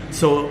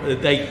 So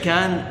they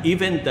can,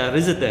 even the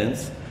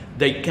residents,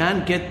 they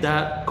can get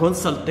the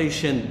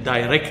consultation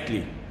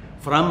directly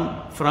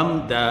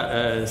from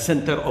the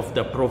center of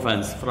the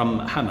province, from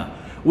Hama,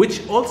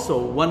 which also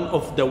one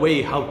of the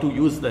way how to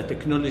use the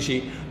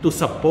technology to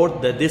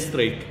support the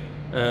district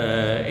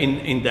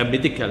in the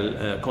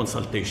medical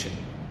consultation.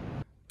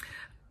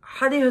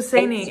 Hadi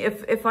Husani,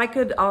 if I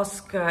could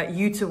ask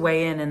you to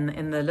weigh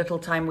in the little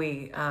time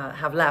we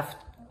have left,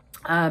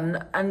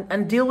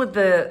 and deal with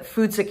the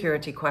food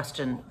security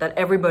question that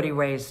everybody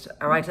raised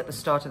right at the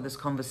start of this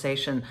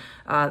conversation.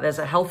 There's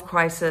a health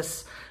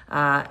crisis,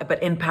 but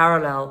in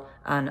parallel,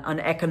 an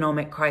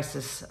economic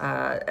crisis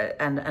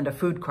and a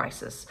food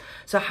crisis.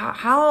 So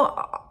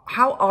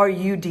how are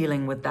you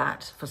dealing with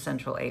that for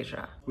Central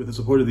Asia? With the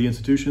support of the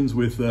institutions,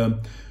 with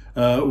a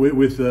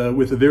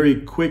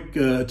very quick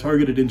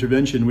targeted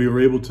intervention, we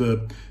were able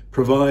to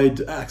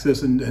provide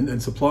access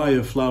and supply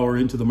of flour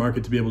into the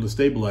market to be able to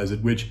stabilize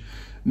it, which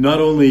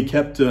not only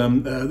kept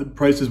the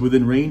prices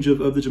within range of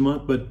the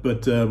Jamaat,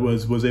 but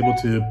was able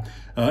to,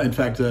 in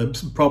fact,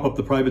 prop up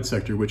the private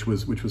sector, which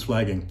was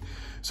flagging.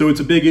 So it's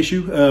a big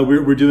issue.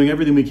 We're doing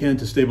everything we can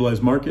to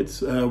stabilize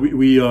markets.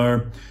 We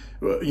are,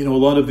 a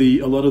lot of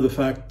the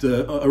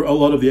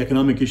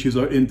economic issues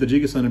are in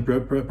Tajikistan and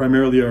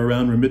primarily are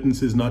around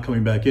remittances not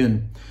coming back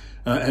in.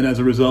 And as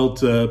a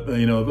result,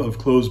 of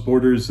closed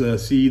borders,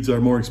 seeds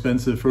are more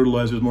expensive,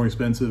 fertilizer is more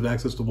expensive,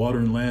 access to water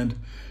and land,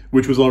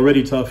 which was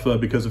already tough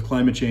because of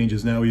climate change,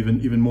 is now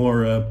even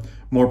more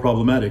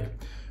problematic.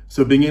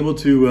 So being able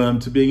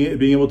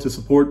to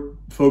support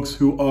folks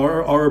who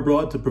are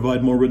abroad to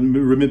provide more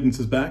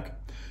remittances back,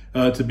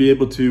 to be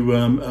able to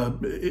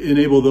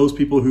enable those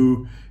people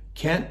who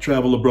can't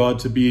travel abroad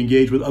to be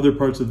engaged with other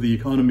parts of the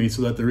economy,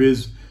 so that there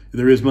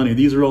is money.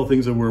 These are all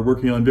things that we're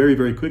working on very,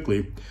 very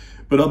quickly.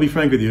 But I'll be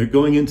frank with you,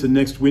 going into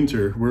next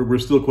winter, we're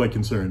still quite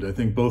concerned. I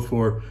think both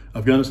for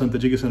Afghanistan,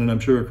 Tajikistan, and I'm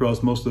sure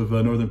across most of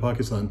northern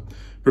Pakistan,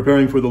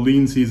 preparing for the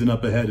lean season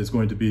up ahead is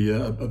going to be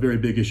a very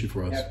big issue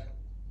for us.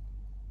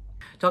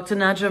 Dr.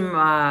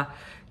 Najm,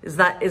 is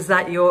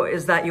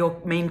that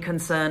your main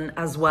concern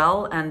as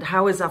well? And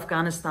how is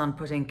Afghanistan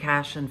putting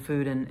cash and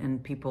food in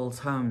people's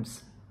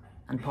homes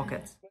and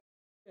pockets?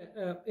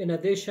 In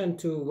addition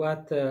to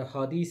what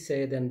Hadi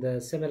said, and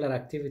the similar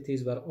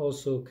activities were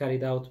also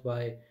carried out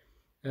by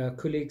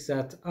colleagues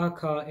at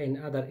ACA and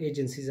other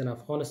agencies in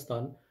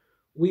Afghanistan,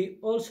 we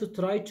also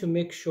try to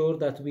make sure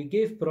that we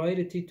give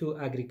priority to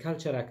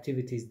agriculture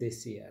activities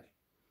this year.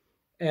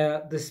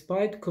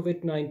 Despite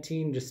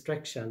COVID-19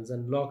 restrictions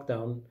and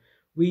lockdown,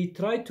 we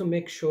try to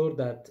make sure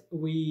that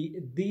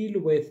we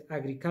deal with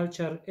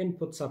agriculture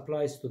input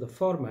supplies to the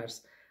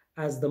farmers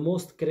as the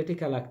most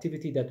critical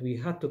activity that we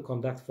had to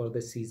conduct for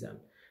this season.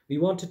 We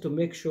wanted to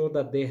make sure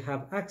that they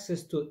have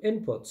access to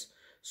inputs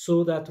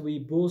so that we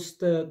boost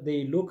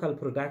the local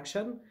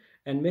production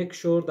and make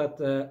sure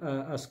that,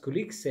 as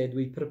colleagues said,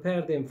 we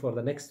prepare them for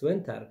the next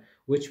winter,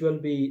 which will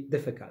be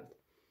difficult.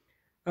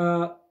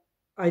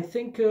 I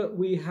think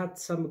we had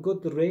some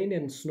good rain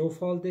and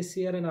snowfall this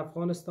year in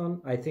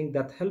Afghanistan. I think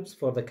that helps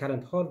for the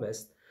current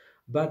harvest,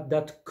 but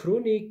that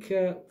chronic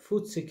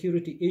food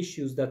security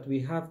issues that we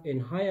have in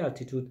high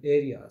altitude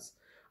areas,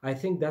 I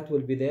think that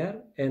will be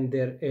there, and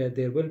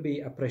there will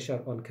be a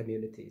pressure on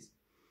communities.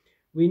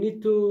 We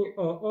need to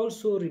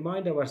also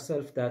remind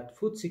ourselves that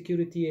food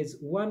security is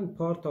one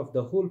part of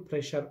the whole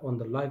pressure on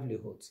the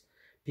livelihoods.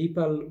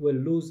 People will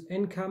lose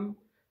income,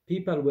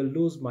 people will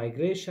lose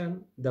migration,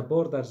 the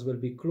borders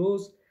will be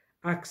closed,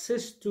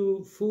 access to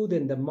food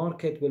in the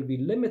market will be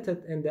limited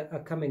in the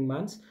coming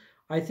months.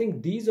 I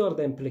think these are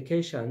the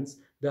implications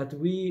that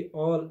we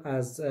all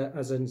as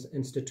an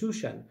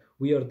institution,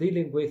 we are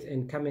dealing with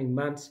in coming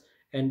months,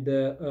 and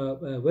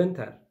the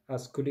winter,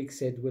 as colleagues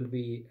said, will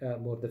be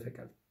more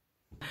difficult.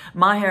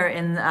 Maher,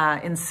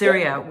 in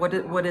Syria, what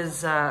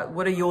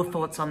are your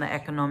thoughts on the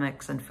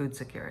economics and food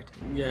security?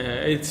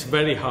 Yeah, it's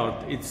very hard.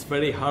 It's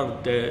very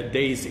hard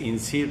days in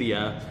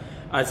Syria.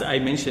 As I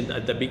mentioned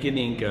at the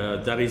beginning,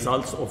 the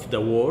results of the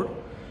war,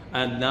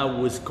 and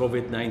now with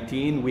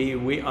COVID-19,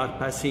 we are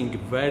passing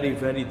very,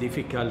 very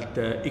difficult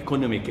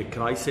economic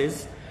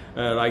crisis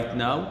right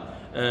now.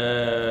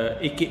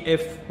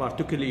 AKF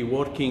particularly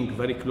working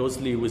very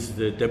closely with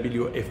the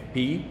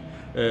WFP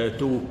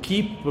to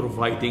keep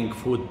providing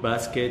food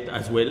basket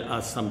as well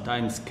as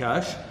sometimes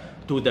cash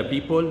to the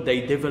people. They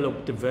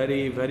developed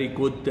very, very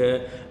good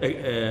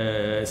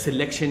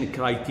selection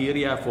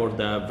criteria for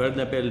the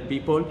vulnerable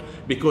people,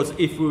 because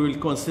if we will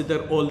consider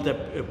all the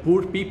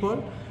poor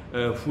people,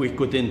 we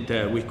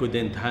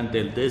couldn't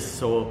handle this.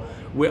 So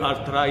we are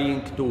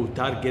trying to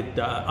target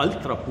the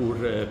ultra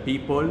poor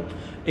people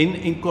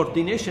in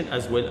coordination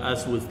as well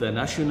as with the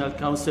National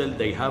Council.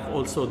 They have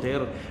also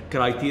their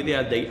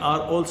criteria. They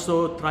are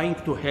also trying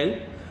to help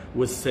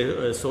with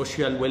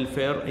social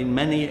welfare in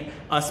many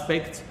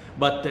aspects,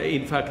 but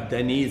in fact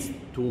the needs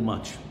too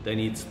much. The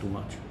needs too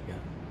much. Yeah.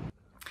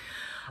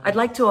 I'd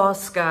like to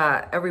ask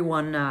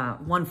everyone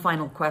one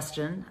final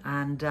question,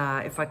 and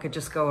if I could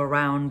just go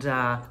around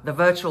the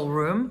virtual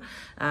room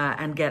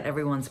and get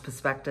everyone's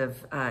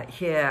perspective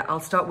here.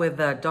 I'll start with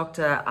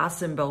Dr.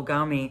 Asim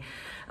Belgaumi.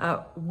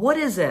 What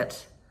is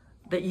it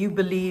that you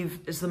believe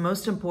is the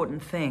most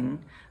important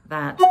thing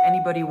that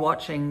anybody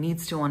watching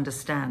needs to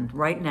understand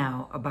right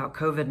now about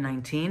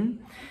COVID-19?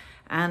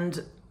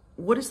 And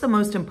what is the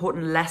most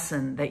important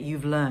lesson that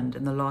you've learned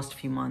in the last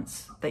few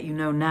months that you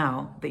know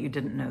now that you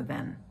didn't know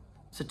then?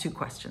 So two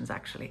questions,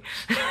 actually.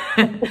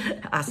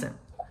 Asim.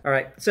 All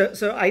right.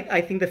 So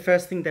I think the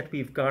first thing that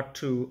we've got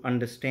to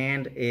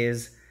understand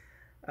is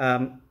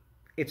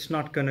it's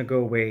not going to go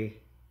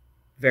away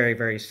very,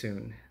 very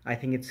soon. I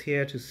think it's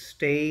here to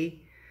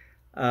stay.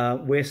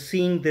 We're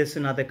seeing this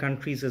in other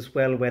countries as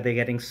well, where they're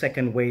getting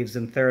second waves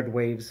and third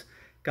waves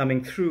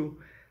coming through.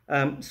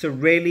 So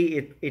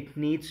really, it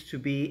needs to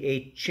be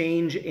a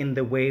change in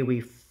the way we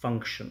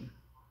function.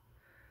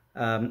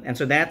 And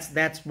so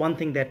that's one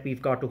thing that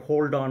we've got to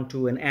hold on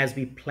to, and as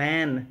we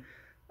plan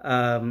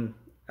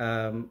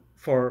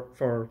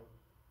for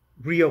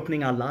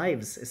reopening our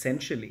lives,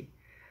 essentially,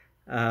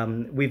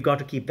 we've got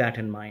to keep that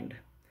in mind.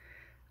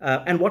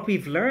 And what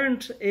we've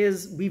learned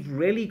is we've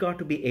really got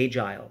to be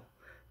agile.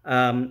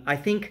 I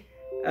think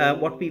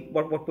what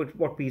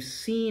we've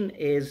seen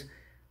is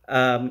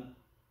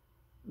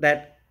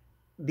that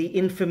the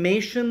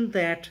information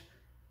that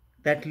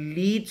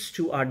leads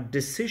to our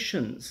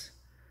decisions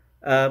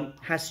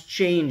has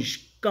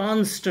changed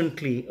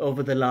constantly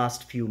over the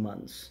last few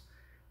months.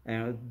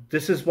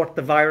 This is what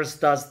the virus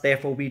does,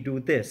 therefore we do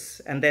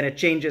this. And then it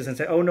changes and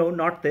says, oh no,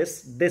 not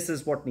this. This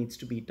is what needs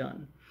to be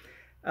done.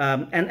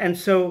 And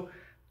so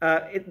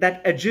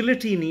that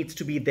agility needs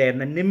to be there,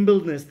 and the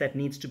nimbleness that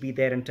needs to be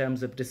there in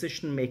terms of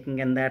decision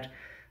making, and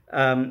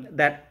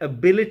that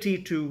ability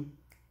to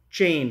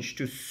change,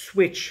 to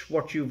switch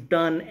what you've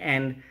done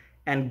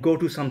and go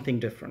to something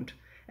different.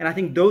 And I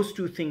think those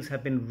two things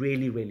have been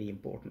really, really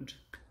important.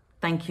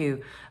 Thank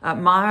you.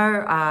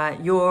 Maher,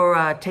 your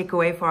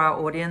takeaway for our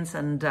audience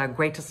and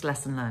greatest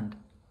lesson learned?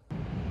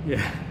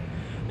 Yeah.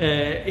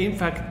 In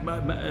fact,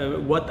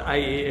 what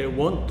I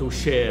want to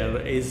share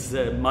is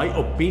my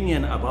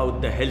opinion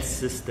about the health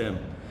system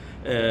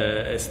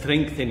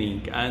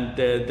strengthening and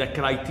the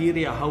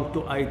criteria how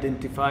to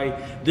identify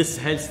this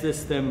health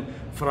system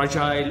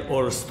fragile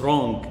or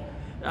strong.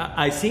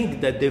 I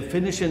think the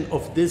definition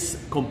of this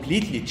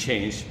completely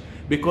changed,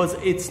 because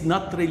it's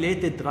not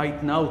related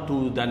right now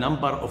to the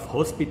number of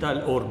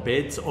hospital or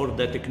beds or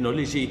the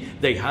technology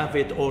they have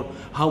it, or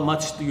how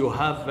much do you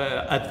have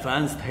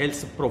advanced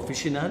health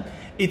professional.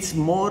 It's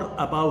more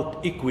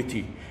about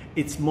equity.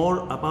 It's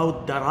more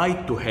about the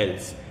right to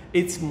health.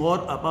 It's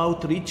more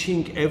about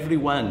reaching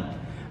everyone.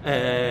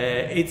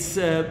 It's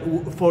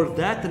for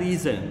that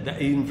reason, the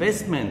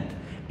investment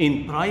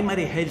in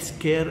primary health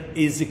care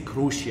is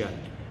crucial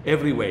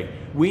everywhere.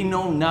 We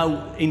know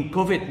now in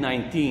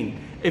COVID-19,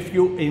 if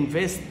you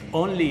invest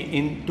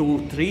only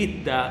to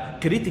treat the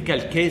critical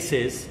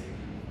cases,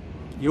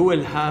 you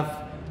will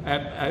have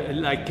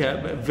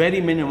a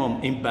very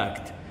minimum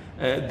impact.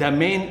 The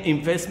main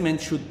investment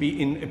should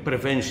be in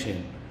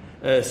prevention.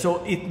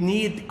 So it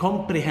needs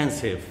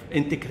comprehensive,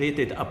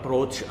 integrated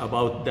approach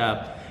about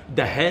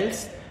the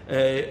health.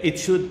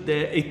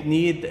 It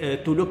need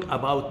to look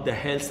about the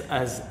health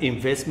as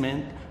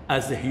investment,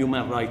 as a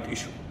human right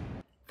issue.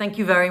 Thank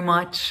you very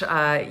much.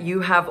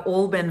 You have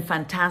all been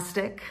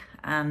fantastic.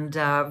 and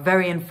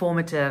very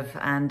informative.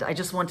 And I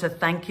just want to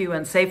thank you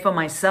and say for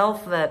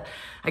myself that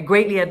I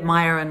greatly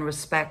admire and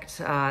respect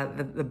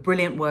the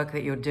brilliant work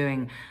that you're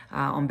doing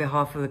on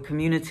behalf of the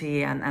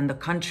community and the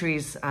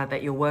countries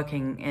that you're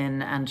working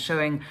in, and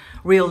showing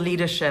real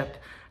leadership.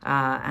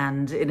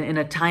 And in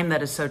a time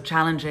that is so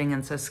challenging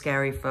and so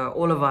scary for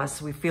all of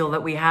us, we feel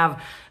that we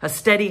have a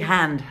steady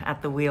hand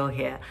at the wheel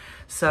here.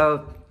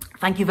 So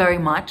thank you very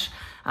much.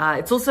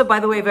 It's also, by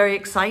the way, very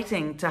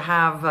exciting to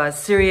have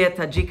Syria,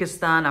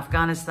 Tajikistan,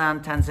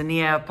 Afghanistan,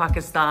 Tanzania,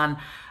 Pakistan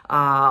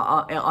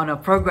on a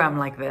program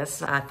like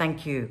this.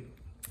 Thank you.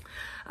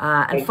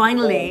 And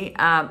finally,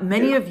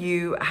 many of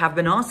you have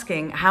been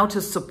asking how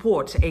to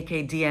support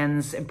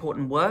AKDN's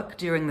important work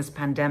during this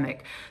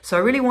pandemic. So I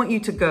really want you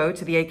to go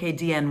to the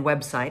AKDN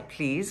website,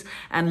 please,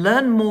 and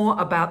learn more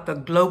about the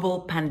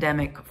Global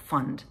Pandemic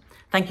Fund.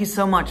 Thank you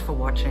so much for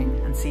watching,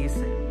 and see you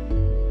soon.